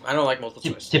 I don't like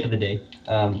multiple choice. Tip of the day.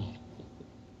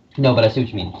 No, but I see what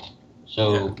you mean.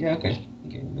 So yeah, okay,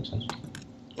 makes sense.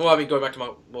 Well, I mean, going back to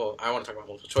I want to talk about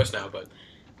multiple choice now, but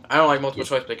I don't like multiple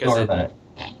choice because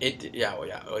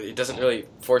it doesn't really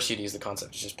force you to use the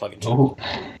concept. It's just plug and Oh.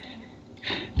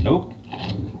 Nope.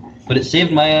 But it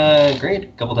saved my grade a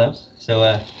couple times. So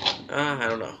I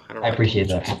don't know. I appreciate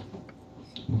that.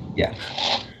 Yeah.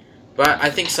 But I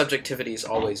think subjectivity is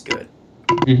always good.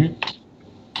 Mm-hmm.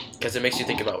 Because it makes you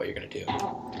think about what you're going to do.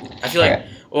 I feel like,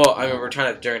 we're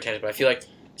trying to during tangent, but I feel like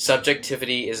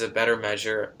subjectivity is a better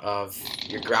measure of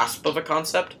your grasp of a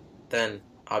concept than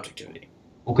objectivity.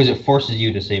 Well, because it forces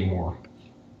you to say more.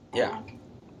 Yeah.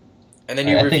 And then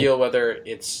you reveal whether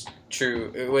it's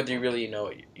true, whether you really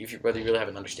know, whether you really have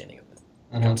an understanding of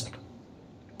the concept.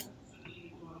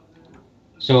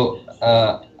 So,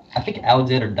 I think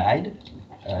Alexander died,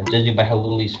 judging by how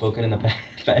little he's spoken in the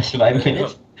past 5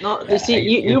 minutes. No, you see,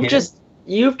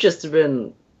 you've just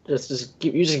been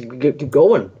keep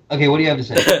going. Okay, what do you have to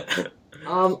say?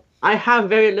 I have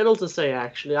very little to say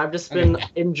actually. I've just been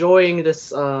enjoying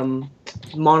this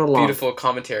monologue. Beautiful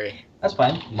commentary. That's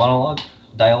fine. Monologue,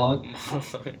 dialogue.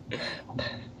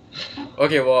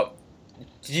 Okay, well,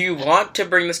 do you want to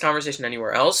bring this conversation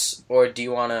anywhere else, or do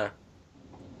you want to,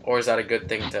 or is that a good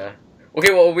thing to?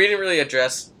 Okay, well, we didn't really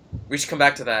address. We should come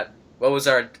back to that. What was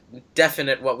our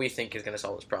definite, what we think is going to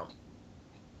solve this problem?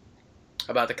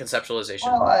 About the conceptualization.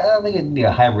 Well, I think it'd be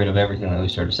a hybrid of everything that we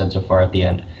sort of said so far at the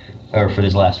end, or for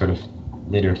this last sort of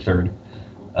later third.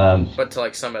 But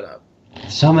to sum it up.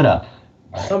 Sum it up.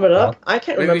 Right. Sum it up? I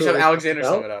can't remember. Maybe we should have Alexander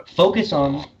sum it up. Focus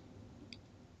on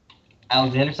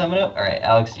Alexander sum it up? Alright,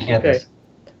 Alex, you got this.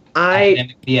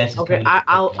 I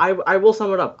will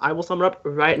sum it up. I will sum it up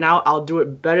right now. I'll do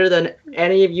it better than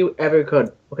any of you ever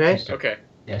could. Okay? Okay.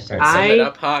 Yeah, start. Sum it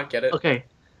up, huh? Get it? Okay.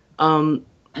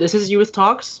 This is Youth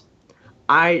Talks.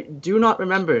 I do not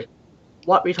remember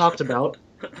what we talked about,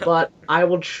 but I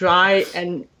will try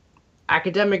and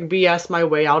academic BS my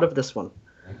way out of this one.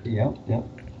 Yep.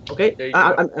 Okay,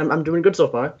 I'm doing good so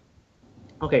far.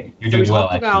 Okay, You're doing well,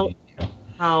 talked about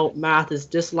how math is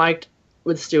disliked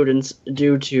with students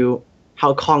due to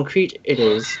how concrete it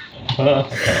is.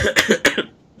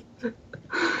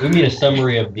 We need a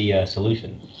summary of the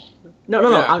solution.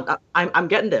 No. I'm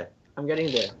getting there. I'm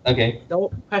getting there. Okay.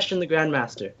 Don't question the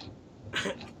Grandmaster.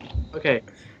 Okay.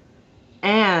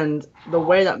 And the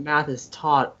way that math is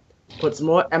taught puts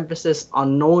more emphasis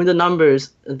on knowing the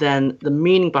numbers than the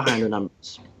meaning behind the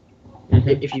numbers.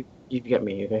 Mhm. If you get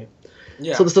me, okay?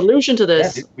 Yeah. So the solution to Yeah,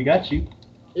 this, dude, we got you.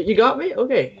 you got me?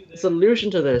 Okay. The solution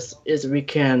to this is we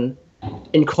can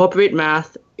incorporate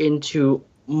math into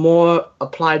more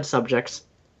applied subjects,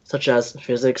 such as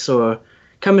physics or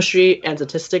chemistry and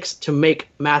statistics, to make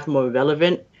math more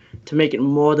relevant, to make it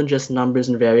more than just numbers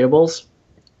and variables,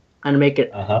 and make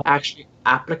it Uh-huh. actually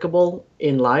applicable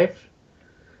in life.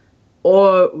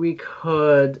 Or we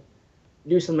could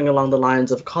do something along the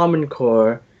lines of Common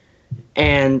Core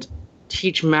and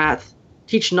teach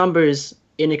numbers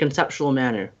in a conceptual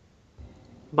manner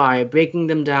by breaking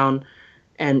them down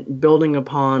and building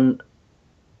upon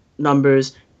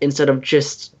numbers instead of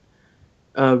just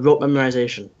rote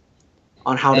memorization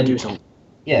on how to And- do something.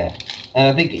 Yeah, and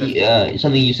I think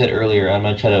something you said earlier. I'm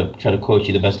gonna try to quote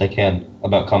you the best I can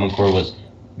about Common Core was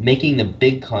making the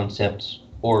big concepts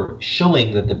or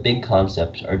showing that the big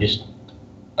concepts are just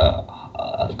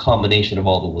a combination of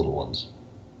all the little ones.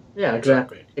 Yeah,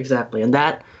 exactly. And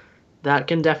that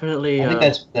can definitely I think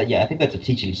I think that's a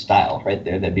teaching style right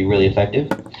there. That'd be really effective.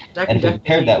 that And can if we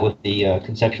paired definitely that with the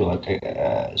conceptual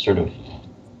sort of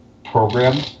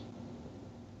program,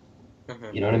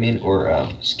 Mhm. you know what I mean, or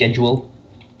schedule,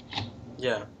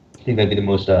 Yeah. I think that'd be the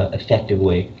most effective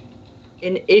way.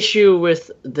 an issue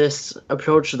with this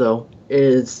approach though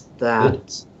is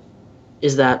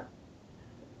that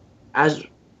as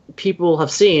people have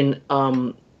seen,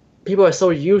 people are so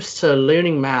used to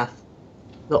learning math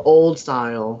the old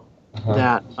style Uh-huh.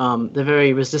 that they're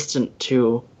very resistant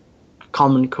to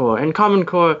Common Core. And Common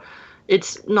Core,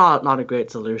 it's not a great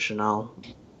solution.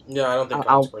 Yeah, I don't think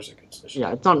I'll- Common Core is a good solution.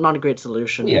 Yeah, it's not a great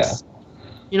solution. Yeah. It's,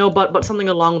 but something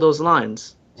along those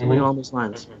lines. Something Mhm. along those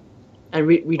lines. Mhm. And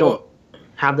we don't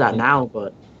have that now,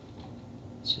 but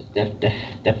It's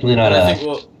definitely not And I a think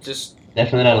we'll just.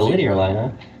 definitely not a linear line, huh?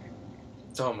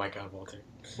 Oh my God, Walter.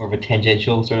 More of a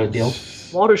tangential sort of deal.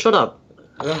 Walter, shut up.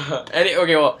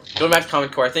 Okay, well, going back to Common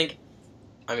Core,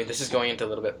 I mean, this is going into a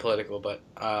little bit political, but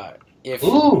if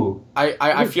Ooh,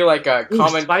 I feel like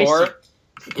Common spicy. Core,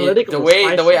 Political the way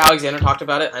spicy. Alexander talked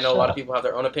about it, I know a lot Shut of people have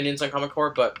their own opinions on Common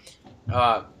Core, but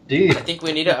dude. I think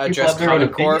we need to People address have their own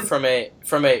Common Core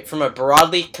opinions? from a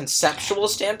broadly conceptual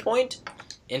standpoint,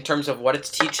 in terms of what it's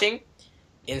teaching,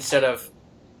 instead of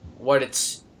what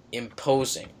it's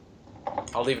imposing.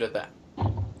 I'll leave it at that.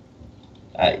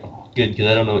 Good, because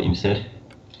I don't know what you said.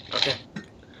 Okay.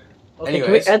 Okay,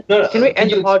 Anyways. can we end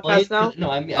the you podcast explain- now?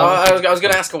 No, I mean, I was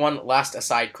gonna ask one last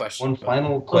aside question. one but-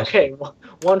 final question. Okay,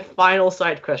 one final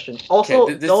side question. Also,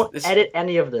 Okay, this- don't this- edit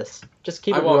any of this. Just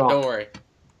keep I it won't. raw. Don't worry.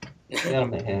 Yeah,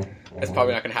 That's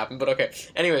probably not gonna happen, but okay.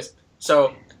 Anyways,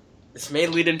 so this may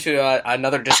lead into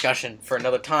another discussion for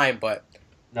another time, but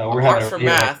No, we're apart having from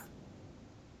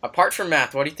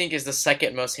math, what do you think is the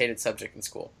second most hated subject in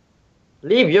school?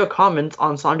 Leave your comments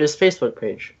on Sanjay's Facebook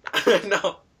page.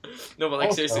 no, but like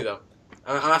Also- seriously though,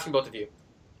 I'm asking both of you.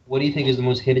 What do you think is the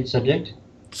most hated subject?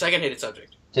 Second hated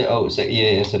subject,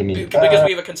 Yeah, so to me. because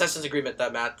we have a consensus agreement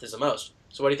that math is the most.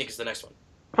 So what do you think is the next one?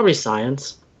 Probably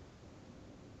science.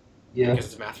 Yeah. Because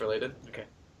it's math related. Okay.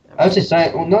 I would say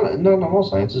science. Well, not all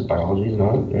sciences. Biology is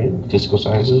not, right? Physical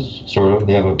sciences, sort of.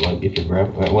 They have if you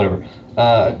grab whatever.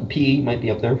 PE might be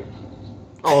up there.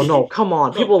 Oh no, come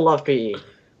on. People love PE.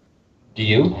 Do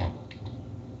you?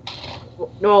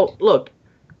 No, look.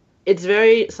 It's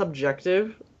very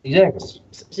subjective, Exactly.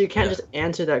 so you can't Yeah. just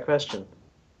answer that question.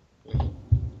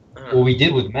 Well, we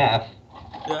did with math.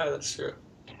 Yeah, that's true.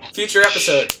 Future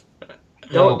episode.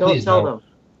 No, Don't please, tell no. them.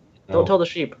 No. Don't tell the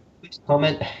sheep.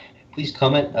 Please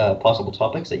comment possible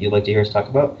topics that you'd like to hear us talk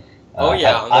about. Oh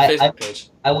yeah, on the Facebook page.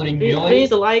 I would Please, enjoy.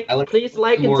 please like, I would- please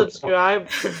like and more- subscribe.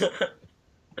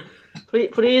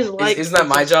 Please like. isn't that and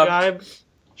my job?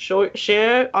 subscribe.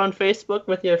 Share on Facebook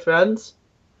with your friends.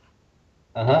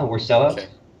 We're sellouts. Okay.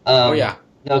 Um, Oh yeah.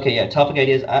 Okay, yeah. Topic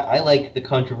ideas. I like the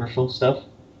controversial stuff.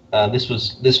 This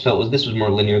was more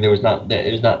linear. There was not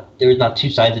two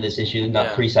sides of this issue, not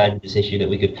Yeah. three sides of this issue that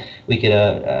we could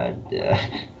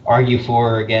argue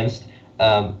for or against.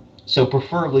 So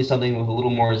preferably something with a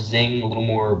little more zing, a little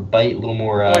more bite, a little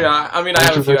more. Oh yeah. I mean, I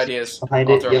have a few controversy ideas. Behind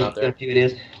I'll it, throw yeah, them out got there. a few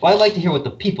ideas. Well, I'd like to hear what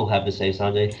the people have to say,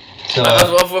 Sanjay. So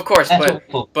Of course, that's but what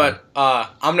we'll focus but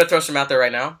I'm gonna throw some out there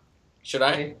right now. Should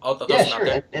I? Okay. I'll throw on. Yeah, some out sure,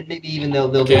 there. and maybe even they'll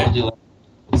be Okay. able to do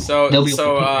it. So They'll be able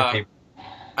to pick their favorite.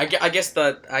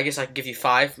 I guess I can give you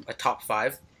a top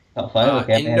five. Top five,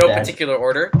 okay. In no particular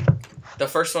order. The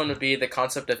first one would be the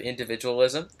concept of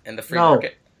individualism and the free No.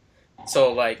 market.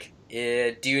 So, like,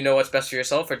 do you know what's best for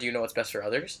yourself, or do you know what's best for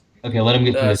others? Okay, let him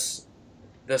get through this.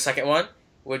 The second one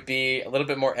would be a little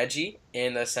bit more edgy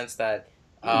in the sense that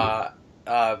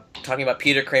talking about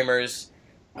Peter Kramer's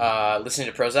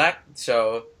listening to Prozac.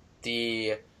 So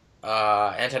the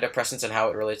antidepressants and how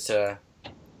it relates to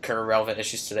current relevant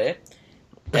issues today.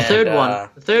 The third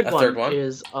one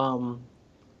is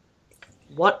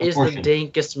what is the Abortion.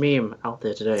 dankest meme out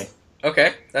there today?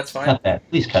 Okay, that's fine. Cut that.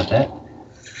 Please cut that.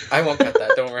 I won't cut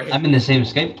that. Don't worry. I'm in the same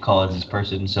Skype call as this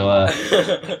person, so and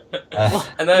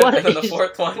then the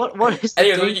fourth one. What is the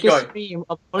Anyways, let me keep dankest meme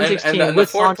of 2016 and the with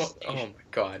fourth one. Sanjay? Oh my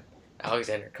god,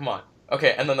 Alexander, come on.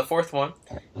 Okay, and then the fourth one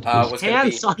was going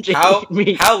And to Sanjay be how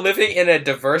me. living in a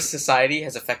diverse society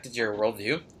has affected your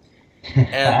worldview.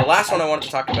 And the last one I wanted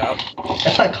to talk about.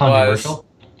 That's not controversial.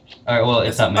 All right, well,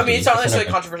 it's not. I mean, it's not meant to be.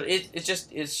 necessarily controversial.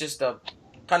 It's just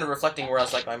kind of reflecting where I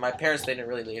was like, my parents, they didn't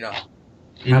really, have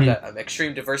Mhm. that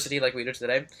extreme diversity like we do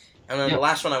today. And then Yep. the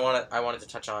last one I wanted to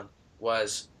touch on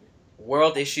was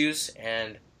world issues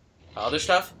and other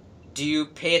stuff. Do you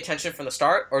pay attention from the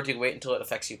start, or do you wait until it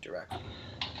affects you directly?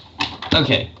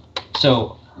 Okay,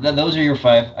 so those are your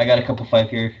 5. I got a couple 5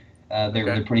 here. Okay.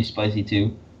 They're pretty spicy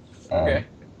too. Okay.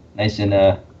 Nice and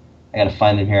I gotta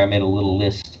find them here. I made a little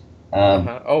list.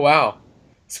 Oh wow,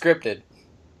 scripted.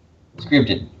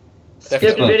 Scripted, Scripted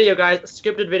Definitely. video, guys.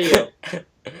 Scripted video.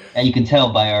 and you can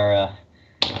tell by our. All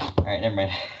right, never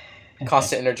mind.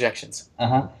 Constant interjections.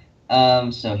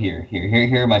 So here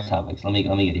are my topics. Let me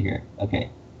get it here. Okay.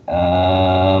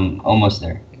 Almost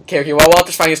there. Okay. While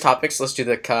Walter's finding his topics, let's do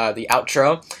the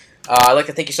outro. I'd like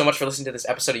to thank you so much for listening to this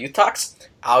episode of Youth Talks.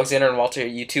 Alexander and Walter,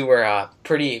 you two were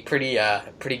pretty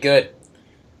good.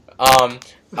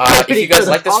 If you guys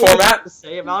like this All you have format, to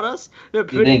say about us, they're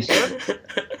Dude, pretty thanks. good.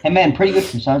 Hey man, pretty good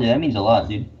from Sanjay. That means a lot,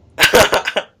 dude.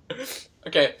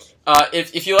 okay.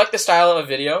 If you like the style of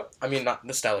video, I mean not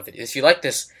the style of video. If you like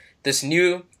this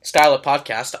new style of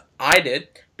podcast, I did,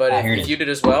 but Here it if is. you did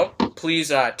as well,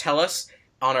 please tell us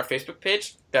on our Facebook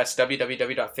page. That's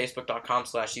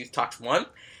www.facebook.com/youthtalks1.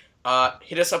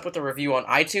 Hit us up with a review on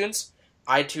iTunes,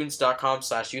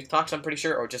 itunes.com/youthtalks, I'm pretty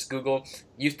sure, or just Google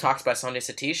Youth Talks by Sanjay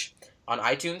Satish on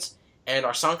iTunes. And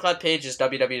our SoundCloud page is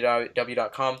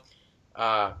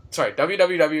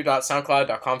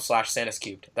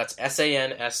www.soundcloud.com/SanusCubed. That's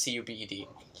SANSCUBED.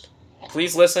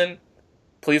 Please listen.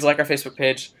 Please like our Facebook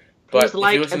page. But Please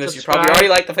like if you listen and to this, you probably subscribe already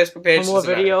like the Facebook page. For more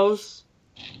doesn't matter. videos.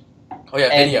 Oh yeah,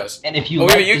 videos. And if you We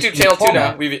like have a this YouTube new channel too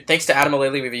format- now. Thanks to Adam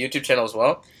O'Leary, we have a YouTube channel as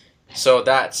well. So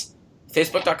that's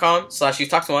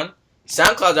Facebook.com/YouthTalks1,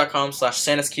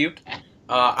 SoundCloud.com/SanusCubed,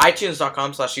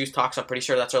 iTunes.com/YouthTalks. I'm pretty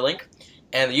sure that's our link.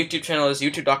 And the YouTube channel is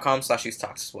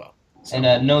YouTube.com/YouthTalks as well. So,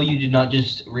 And no, you did not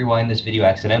just rewind this video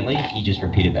accidentally. You just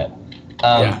repeated that.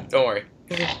 yeah, don't worry.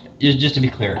 Just to be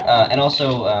clear. And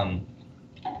also, I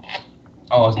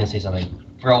was gonna say something.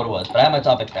 Forgot what it was, but I have my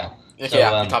topics now. So,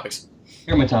 Yeah, topics.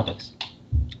 Here are my topics.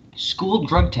 School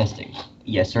drug testing.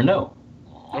 Yes or no?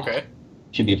 Okay.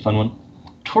 Should be a fun one.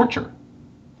 Torture.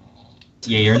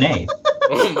 Yay or nay?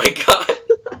 Oh my god.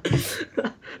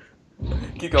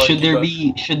 Keep going.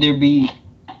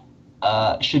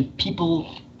 Should people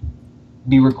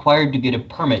be required to get a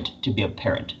permit to be a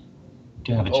parent,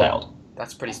 to have a Oh. child?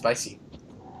 That's pretty spicy.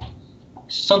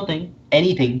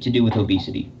 Anything to do with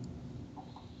obesity.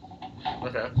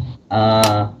 Okay.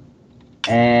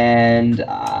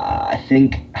 I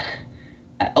think.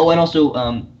 Oh, and also,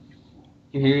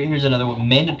 here's another one: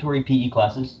 mandatory PE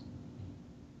classes.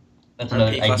 That's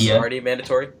another PE classes idea. are already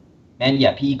mandatory. And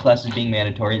yeah, PE classes being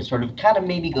mandatory, it sort of kind of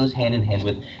maybe goes hand in hand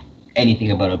with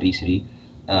anything about obesity.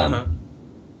 And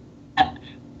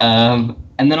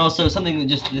then also something that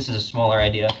this is a smaller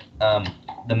idea.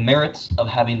 The merits of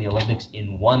having the Olympics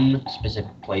in one specific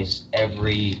place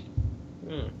every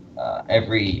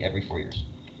 4 years.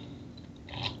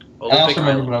 I also Olympic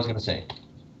remembered Island. what I was going to say.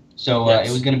 So Yes.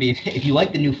 it was going to be if you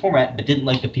like the new format but didn't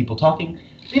like the people talking,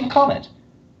 leave a comment.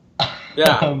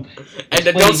 Yeah. Um, And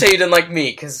don't explain- say you didn't like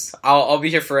me, because I'll be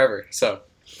here forever. So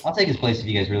I'll take his place if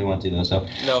you guys really want to, though. So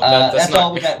no, that's that's not.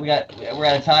 all we got. We're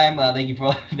out of time. Thank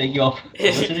you all for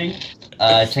listening.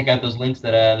 Check out those links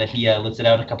that he listed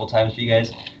out a couple times for you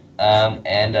guys.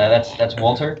 And that's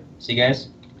Walter. See you guys.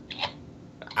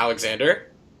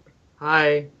 Alexander,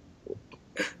 Hi.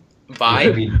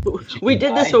 bye. We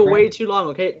did this for way too long,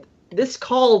 okay? This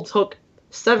call took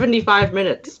 75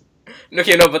 minutes.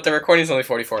 Okay, no, but the recording is only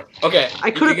 44. Okay,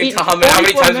 I could've you can eaten tell how many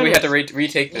 44 times we had to minutes.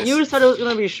 retake this. You said it was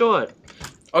gonna be short.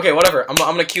 Okay, whatever. I'm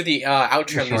gonna cue the outro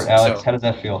Sure, music. Alex. So, How does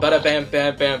that feel? bada bam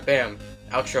bam bam bam.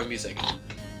 Outro music.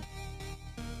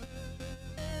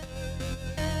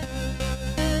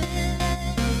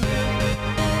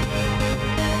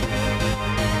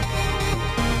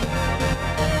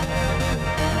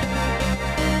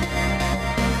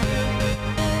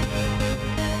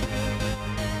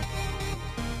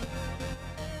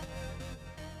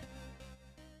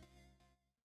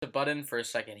 butt in for a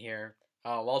second here.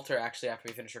 Walter, actually, after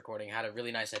we finished recording, had a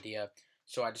really nice idea,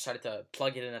 so I decided to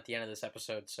plug it in at the end of this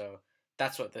episode, so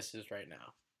that's what this is right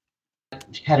now.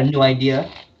 Had a new idea.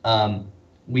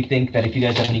 We think that if you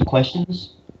guys have any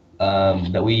questions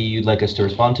that you'd like us to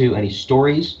respond to, any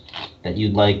stories that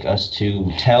you'd like us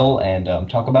to tell and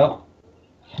talk about,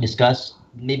 discuss,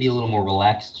 maybe a little more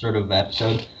relaxed sort of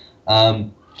episode,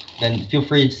 then feel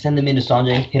free to send them in to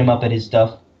Sanjay, hit him up at his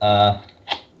stuff. Can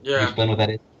you explain what that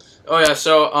is? Oh, yeah,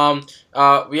 so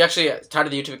we actually tied to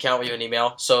the YouTube account, we have an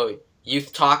email, so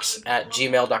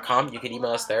youthtalks@gmail.com, you can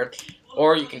email us there,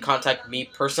 or you can contact me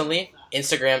personally,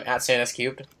 Instagram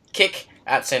 @SanusCubed, Kick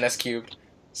 @SanusCubed,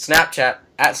 Snapchat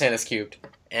 @SanusCubed,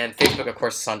 and Facebook, of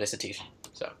course, is Sanjay Satish.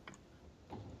 So.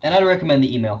 And I'd recommend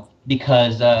the email,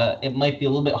 because it might be a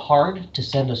little bit hard to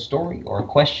send a story or a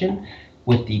question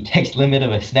with the text limit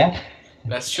of a snap.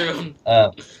 That's true.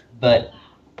 But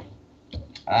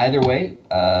either way,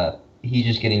 he's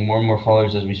just getting more and more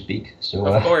followers as we speak. So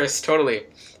of course, totally.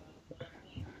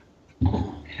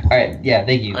 All right, yeah,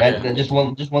 thank you. Okay. That just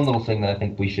one little thing that I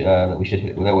think we should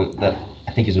hit, that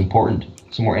I think is important.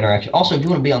 Some more interaction. Also, if you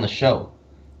want to be on the show,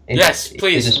 Yes,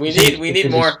 please. We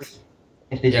need more.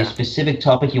 If there's a specific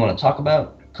topic you want to talk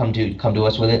about, come to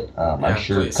us with it. I'm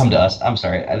sure. Please. Come to us. I'm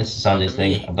sorry, this is Sanjay's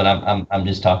thing, but I'm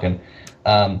just talking.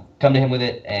 Come to him with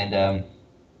it, and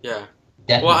yeah.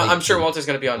 Definitely. Well, I'm sure Walter's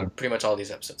going to be on pretty much all these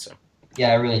episodes. So.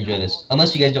 Yeah, I really enjoy this.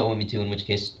 Unless you guys don't want me to, in which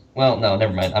case, well, no,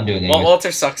 never mind. I'm doing it Well, anyways.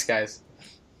 Walter sucks, guys.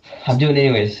 I'm doing it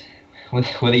anyways,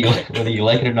 whether you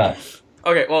like it or not.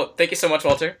 Okay, well, thank you so much,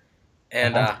 Walter,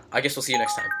 and I guess we'll see you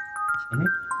next time. Mhm.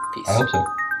 Peace. I hope so.